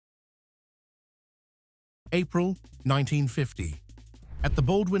April 1950. At the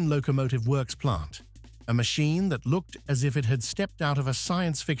Baldwin Locomotive Works plant, a machine that looked as if it had stepped out of a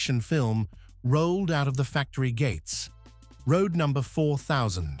science fiction film rolled out of the factory gates. Road number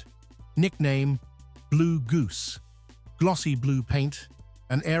 4000. Nickname Blue Goose. Glossy blue paint,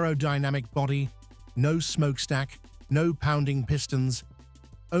 an aerodynamic body, no smokestack, no pounding pistons,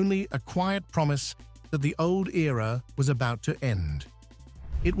 only a quiet promise that the old era was about to end.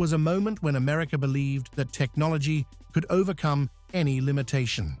 It was a moment when America believed that technology could overcome any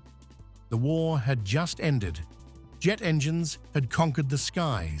limitation. The war had just ended. Jet engines had conquered the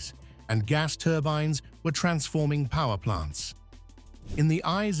skies, and gas turbines were transforming power plants. In the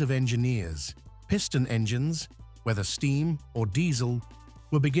eyes of engineers, piston engines, whether steam or diesel,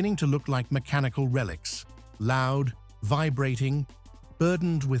 were beginning to look like mechanical relics, loud, vibrating,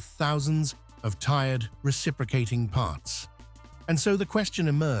 burdened with thousands of tired, reciprocating parts. And so the question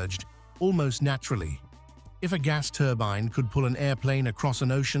emerged, almost naturally. If a gas turbine could pull an airplane across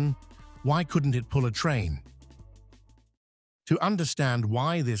an ocean, why couldn't it pull a train? To understand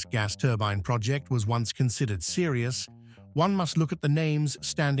why this gas turbine project was once considered serious, one must look at the names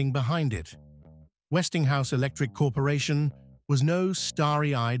standing behind it. Westinghouse Electric Corporation was no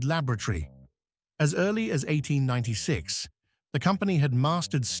starry-eyed laboratory. As early as 1896, the company had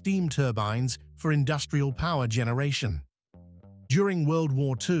mastered steam turbines for industrial power generation. During World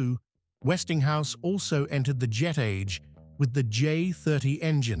War II, Westinghouse also entered the jet age with the J-30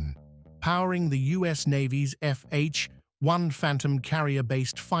 engine, powering the U.S. Navy's F-1 Phantom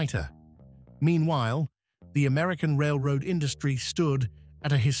carrier-based fighter. Meanwhile, the American railroad industry stood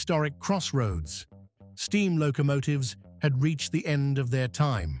at a historic crossroads. Steam locomotives had reached the end of their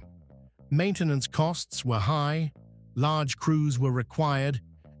time. Maintenance costs were high, large crews were required,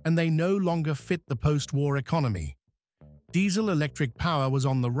 and they no longer fit the post-war economy. Diesel-electric power was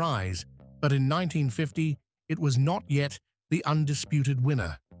on the rise, but in 1950, it was not yet the undisputed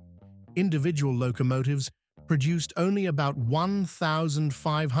winner. Individual locomotives produced only about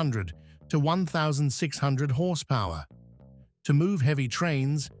 1,500 to 1,600 horsepower. To move heavy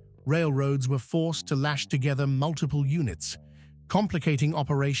trains, railroads were forced to lash together multiple units, complicating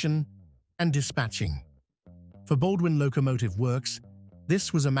operation and dispatching. For Baldwin Locomotive Works,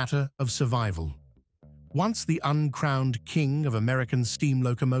 this was a matter of survival. Once the uncrowned king of American steam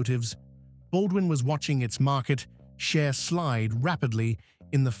locomotives, Baldwin was watching its market share slide rapidly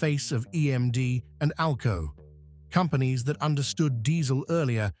in the face of EMD and Alco, companies that understood diesel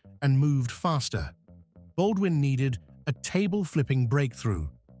earlier and moved faster. Baldwin needed a table-flipping breakthrough,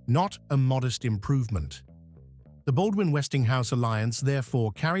 not a modest improvement. The Baldwin-Westinghouse alliance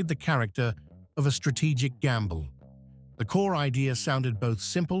therefore carried the character of a strategic gamble. The core idea sounded both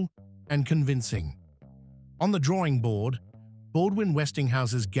simple and convincing. On the drawing board,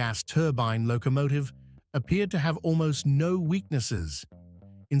 Baldwin-Westinghouse's gas turbine locomotive appeared to have almost no weaknesses.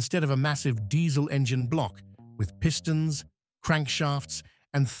 Instead of a massive diesel engine block with pistons, crankshafts,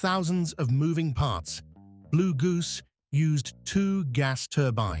 and thousands of moving parts, Blue Goose used 2 gas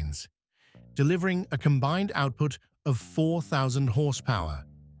turbines, delivering a combined output of 4,000 horsepower,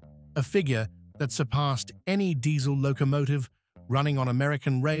 a figure that surpassed any diesel locomotive running on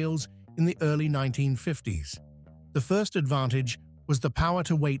American rails in the early 1950s. The first advantage was the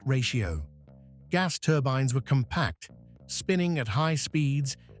power-to-weight ratio. Gas turbines were compact, spinning at high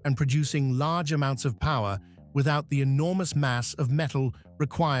speeds and producing large amounts of power without the enormous mass of metal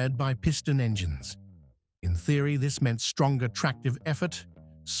required by piston engines. In theory, this meant stronger tractive effort,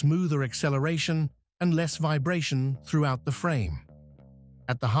 smoother acceleration, and less vibration throughout the frame.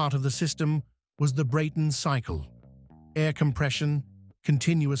 At the heart of the system was the Brayton cycle: air compression,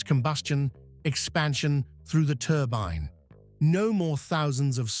 continuous combustion, expansion through the turbine. No more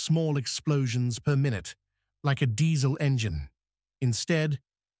thousands of small explosions per minute, like a diesel engine. Instead,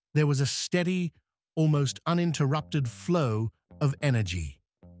 there was a steady, almost uninterrupted flow of energy.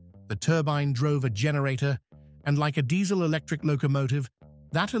 The turbine drove a generator, and like a diesel-electric locomotive,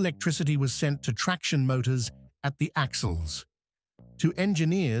 that electricity was sent to traction motors at the axles. To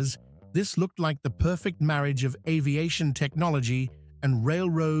engineers, this looked like the perfect marriage of aviation technology and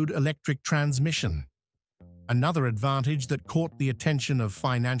railroad electric transmission. Another advantage that caught the attention of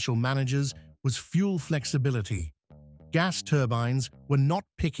financial managers was fuel flexibility. Gas turbines were not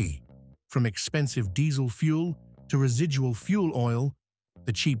picky. From expensive diesel fuel to residual fuel oil,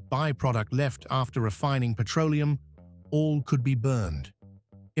 the cheap byproduct left after refining petroleum, all could be burned.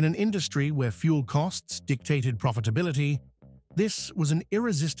 In an industry where fuel costs dictated profitability, this was an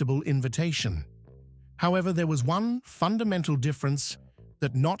irresistible invitation. However, there was one fundamental difference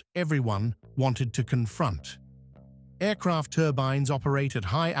that not everyone wanted to confront. Aircraft turbines operate at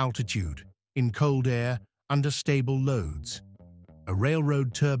high altitude, in cold air, under stable loads. A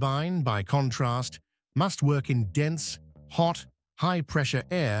railroad turbine, by contrast, must work in dense, hot, high-pressure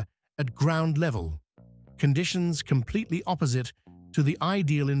air at ground level, conditions completely opposite to the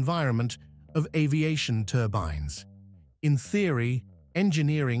ideal environment of aviation turbines. In theory,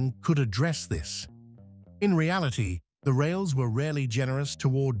 engineering could address this. In reality, the rails were rarely generous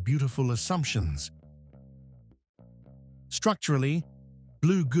toward beautiful assumptions. Structurally,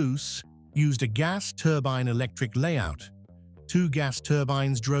 Blue Goose used a gas turbine electric layout. Two gas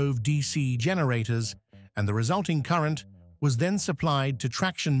turbines drove DC generators, and the resulting current was then supplied to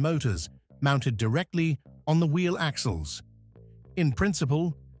traction motors mounted directly on the wheel axles. In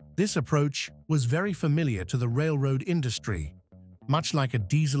principle, this approach was very familiar to the railroad industry, much like a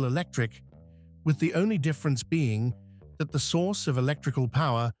diesel-electric, with the only difference being that the source of electrical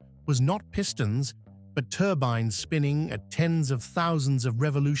power was not pistons but turbines spinning at tens of thousands of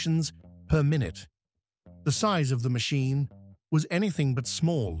revolutions per minute. The size of the machine was anything but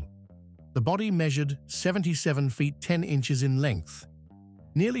small. The body measured 77 feet 10 inches in length,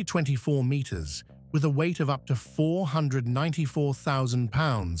 nearly 24 meters, with a weight of up to 494,000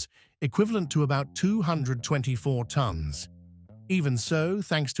 pounds, equivalent to about 224 tons. Even so,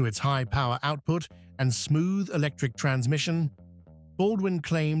 thanks to its high power output and smooth electric transmission, Baldwin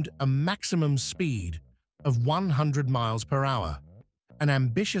claimed a maximum speed of 100 miles per hour, an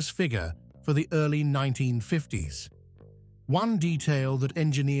ambitious figure for the early 1950s. One detail that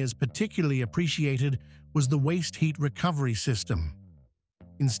engineers particularly appreciated was the waste heat recovery system.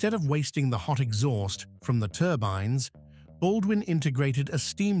 Instead of wasting the hot exhaust from the turbines, Baldwin integrated a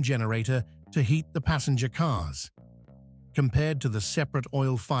steam generator to heat the passenger cars. Compared to the separate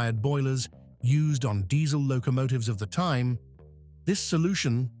oil-fired boilers used on diesel locomotives of the time, this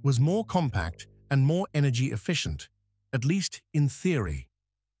solution was more compact and more energy efficient, at least in theory.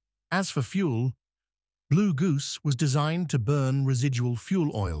 As for fuel, Blue Goose was designed to burn residual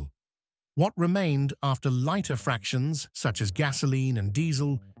fuel oil. What remained after lighter fractions, such as gasoline and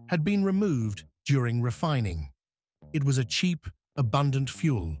diesel, had been removed during refining. It was a cheap, abundant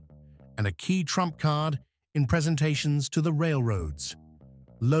fuel, and a key trump card in presentations to the railroads.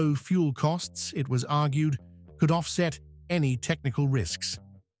 Low fuel costs, it was argued, could offset any technical risks.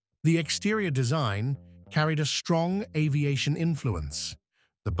 The exterior design carried a strong aviation influence.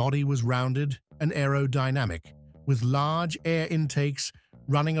 The body was rounded and aerodynamic, with large air intakes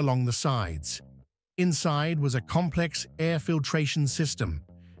running along the sides. Inside was a complex air filtration system,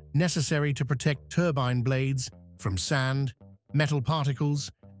 necessary to protect turbine blades from sand, metal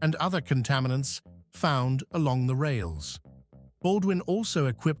particles, and other contaminants found along the rails. Baldwin also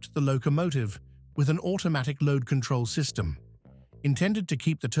equipped the locomotive with an automatic load control system, intended to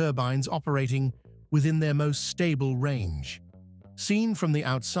keep the turbines operating within their most stable range. Seen from the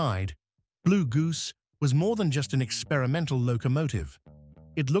outside, Blue Goose was more than just an experimental locomotive.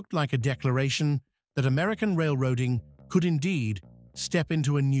 It looked like a declaration that American railroading could indeed step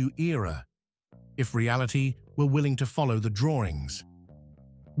into a new era, if reality were willing to follow the drawings.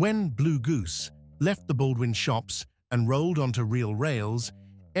 When Blue Goose left the Baldwin shops and rolled onto real rails,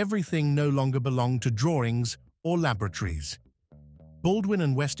 everything no longer belonged to drawings or laboratories. Baldwin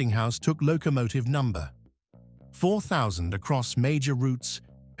and Westinghouse took locomotive number 4,000 across major routes,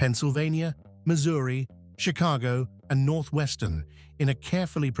 Pennsylvania, Missouri, Chicago, and Northwestern, in a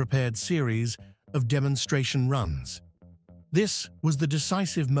carefully prepared series of demonstration runs. This was the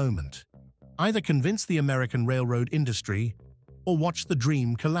decisive moment. Either convince the American railroad industry or watch the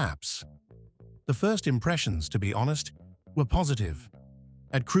dream collapse. The first impressions, to be honest, were positive.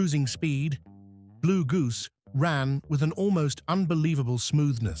 At cruising speed, Blue Goose ran with an almost unbelievable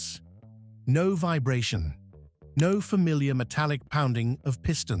smoothness. No vibration, no familiar metallic pounding of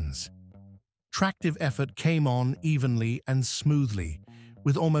pistons. Tractive effort came on evenly and smoothly,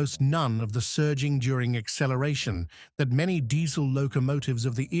 with almost none of the surging during acceleration that many diesel locomotives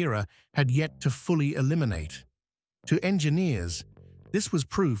of the era had yet to fully eliminate. To engineers, this was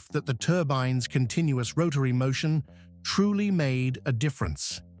proof that the turbine's continuous rotary motion truly made a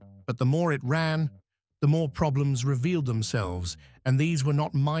difference. But the more it ran, the more problems revealed themselves, and these were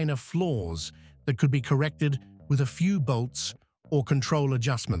not minor flaws that could be corrected with a few bolts or control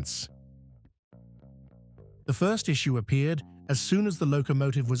adjustments. The first issue appeared as soon as the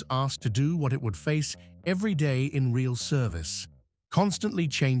locomotive was asked to do what it would face every day in real service: constantly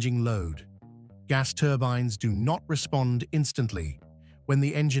changing load. Gas turbines do not respond instantly. When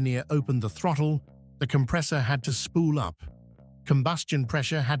the engineer opened the throttle, the compressor had to spool up, combustion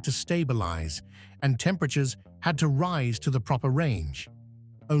pressure had to stabilize, and temperatures had to rise to the proper range.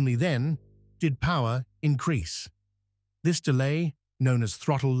 Only then did power increase. This delay, known as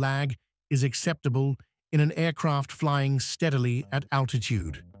throttle lag, is acceptable in an aircraft flying steadily at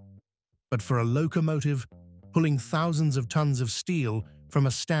altitude. But for a locomotive pulling thousands of tons of steel from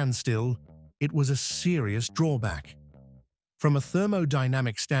a standstill, it was a serious drawback. From a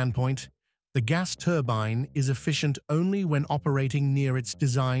thermodynamic standpoint, the gas turbine is efficient only when operating near its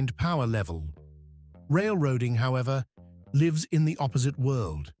designed power level. Railroading, however, lives in the opposite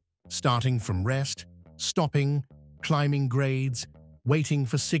world, starting from rest, stopping, climbing grades, waiting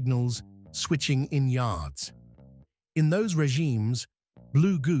for signals, switching in yards. In those regimes,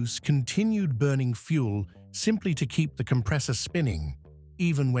 Blue Goose continued burning fuel simply to keep the compressor spinning,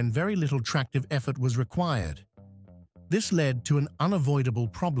 even when very little tractive effort was required. This led to an unavoidable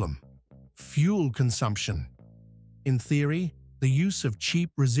problem: fuel consumption. In theory, the use of cheap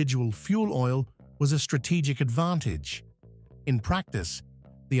residual fuel oil was a strategic advantage. In practice,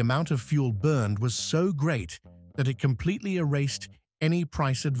 the amount of fuel burned was so great that it completely erased any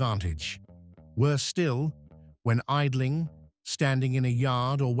price advantage. Worse still, when idling, standing in a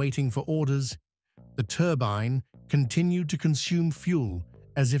yard or waiting for orders, the turbine continued to consume fuel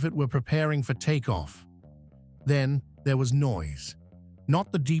as if it were preparing for takeoff. Then there was noise.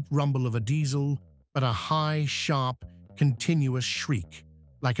 Not the deep rumble of a diesel, but a high, sharp, continuous shriek,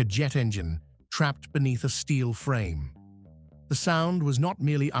 like a jet engine trapped beneath a steel frame. The sound was not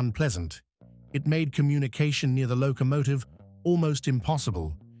merely unpleasant, it made communication near the locomotive almost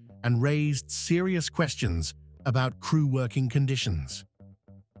impossible and raised serious questions about crew working conditions.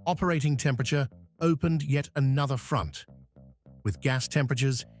 Operating temperature opened yet another front. With gas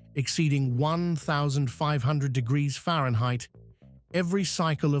temperatures exceeding 1,500 degrees Fahrenheit, every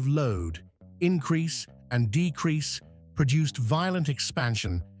cycle of load, increase and decrease, produced violent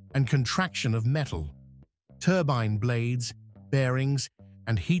expansion and contraction of metal. Turbine blades, bearings,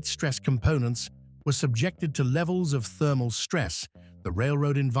 and heat-stress components were subjected to levels of thermal stress the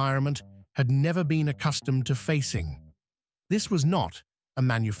railroad environment had never been accustomed to facing. This was not a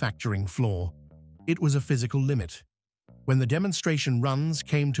manufacturing flaw, it was a physical limit. When the demonstration runs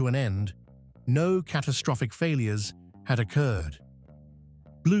came to an end, no catastrophic failures had occurred.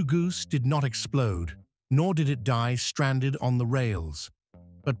 Blue Goose did not explode, nor did it die stranded on the rails.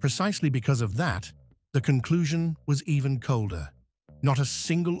 But precisely because of that, the conclusion was even colder. Not a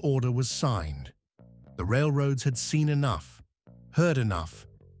single order was signed. The railroads had seen enough, heard enough,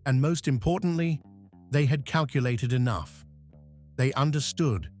 and most importantly, they had calculated enough. They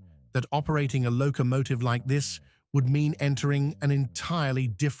understood that operating a locomotive like this would mean entering an entirely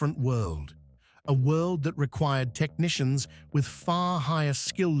different world, a world that required technicians with far higher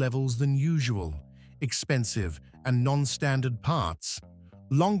skill levels than usual, expensive and non-standard parts,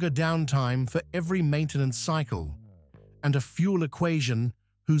 longer downtime for every maintenance cycle, and a fuel equation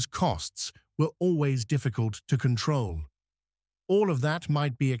whose costs were always difficult to control. All of that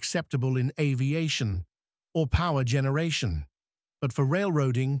might be acceptable in aviation or power generation, but for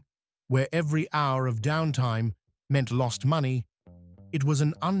railroading, where every hour of downtime meant lost money, it was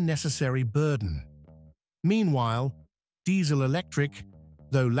an unnecessary burden. Meanwhile, diesel-electric,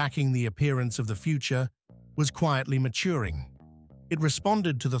 though lacking the appearance of the future, was quietly maturing. It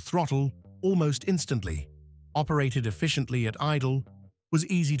responded to the throttle almost instantly, operated efficiently at idle, was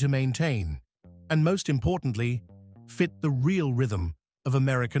easy to maintain, and most importantly, fit the real rhythm of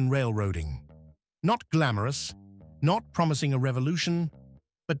American railroading. Not glamorous, not promising a revolution,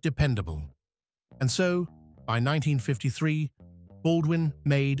 but dependable. And so, by 1953, Baldwin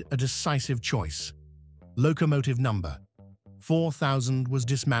made a decisive choice. Locomotive number 4000 was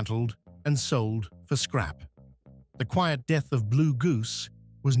dismantled and sold for scrap. The quiet death of Blue Goose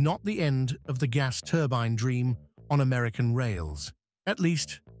was not the end of the gas turbine dream on American rails, at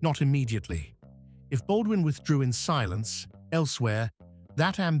least not immediately. If Baldwin withdrew in silence, elsewhere,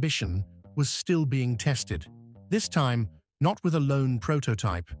 that ambition was still being tested, this time not with a lone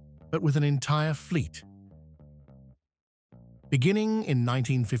prototype, but with an entire fleet. Beginning in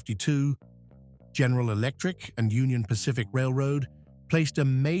 1952, General Electric and Union Pacific Railroad placed a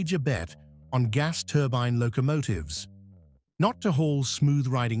major bet on gas turbine locomotives, not to haul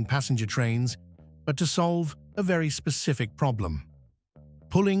smooth-riding passenger trains, but to solve a very specific problem: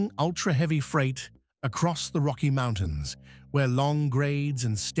 pulling ultra-heavy freight across the Rocky Mountains, where long grades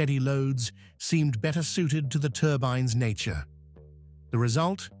and steady loads seemed better suited to the turbine's nature. The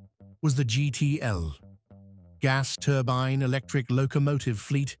result was the GTL, Gas Turbine Electric Locomotive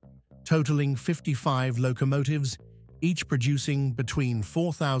Fleet, totaling 55 locomotives, each producing between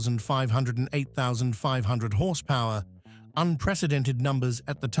 4,500 and 8,500 horsepower, unprecedented numbers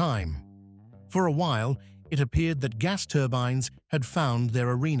at the time. For a while, it appeared that gas turbines had found their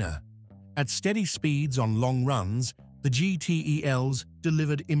arena. At steady speeds on long runs, the GTELs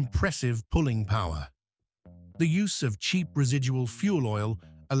delivered impressive pulling power. The use of cheap residual fuel oil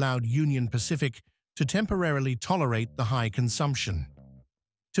allowed Union Pacific to temporarily tolerate the high consumption.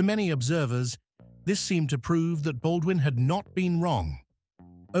 To many observers, this seemed to prove that Baldwin had not been wrong.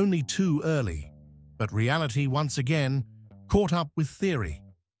 Only too early, but reality once again caught up with theory.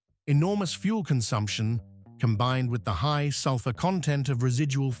 Enormous fuel consumption, combined with the high sulfur content of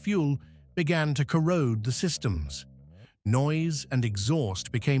residual fuel, began to corrode the systems. Noise and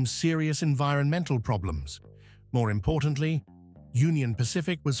exhaust became serious environmental problems. More importantly, Union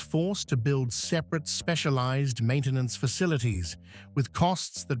Pacific was forced to build separate specialized maintenance facilities, with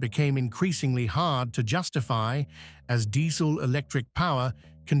costs that became increasingly hard to justify as diesel-electric power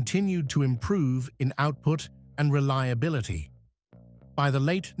continued to improve in output and reliability. By the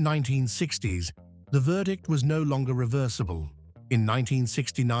late 1960s, the verdict was no longer reversible. In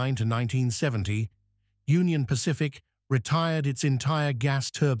 1969 to 1970, Union Pacific retired its entire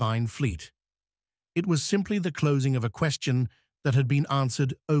gas turbine fleet. It was simply the closing of a question that had been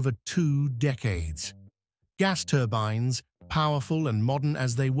answered over 2 decades. Gas turbines, powerful and modern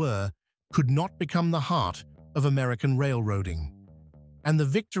as they were, could not become the heart of American railroading. And the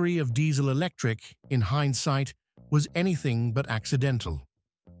victory of diesel-electric, in hindsight, was anything but accidental.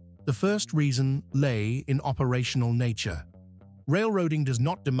 The first reason lay in operational nature. Railroading does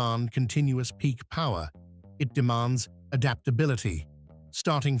not demand continuous peak power. It demands adaptability,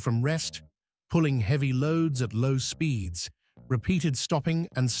 starting from rest, pulling heavy loads at low speeds, repeated stopping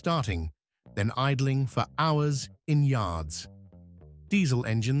and starting, then idling for hours in yards. Diesel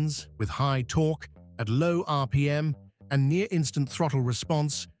engines, with high torque, at low RPM, and near-instant throttle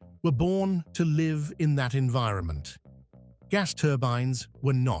response, were born to live in that environment. Gas turbines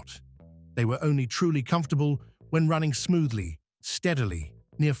were not. They were only truly comfortable when running smoothly, steadily,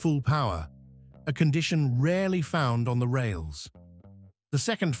 near full power, a condition rarely found on the rails. The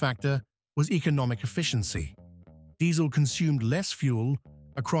second factor was economic efficiency. Diesel consumed less fuel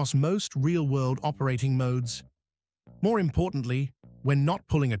across most real-world operating modes. More importantly, when not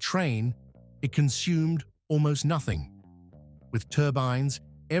pulling a train, it consumed almost nothing. With turbines,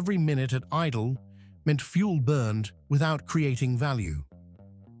 every minute at idle meant fuel burned without creating value.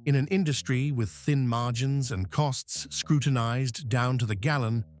 In an industry with thin margins and costs scrutinized down to the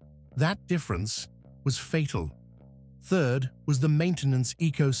gallon, that difference was fatal. Third was the maintenance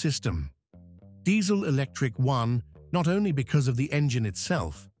ecosystem. Diesel-electric won not only because of the engine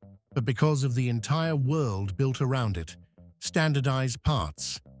itself, but because of the entire world built around it, standardized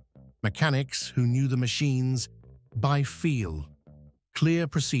parts, mechanics who knew the machines by feel, clear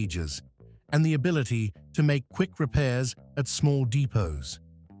procedures, and the ability to make quick repairs at small depots.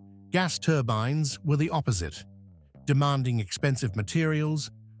 Gas turbines were the opposite, demanding expensive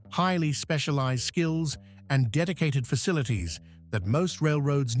materials, highly specialized skills, and dedicated facilities that most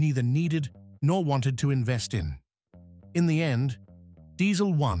railroads neither needed nor wanted to invest in. In the end,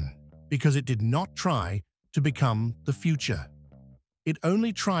 diesel won because it did not try to become the future. It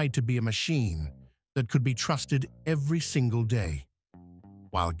only tried to be a machine that could be trusted every single day.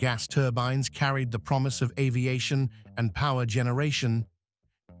 While gas turbines carried the promise of aviation and power generation,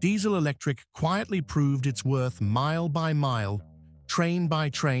 diesel-electric quietly proved its worth mile by mile, train by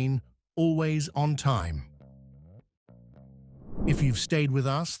train, always on time. If you've stayed with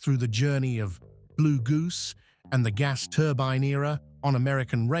us through the journey of Blue Goose and the gas turbine era on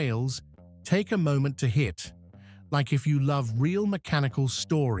American rails, take a moment to hit, like if you love real mechanical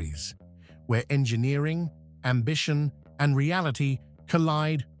stories, where engineering, ambition, and reality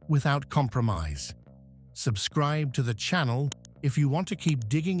collide without compromise. Subscribe to the channel if you want to keep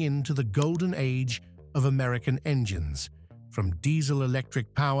digging into the golden age of American engines, from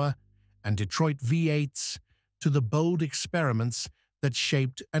diesel-electric power and Detroit V8s to the bold experiments that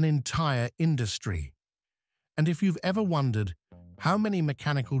shaped an entire industry. And if you've ever wondered how many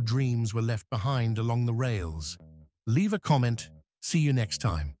mechanical dreams were left behind along the rails, leave a comment. See you next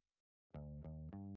time.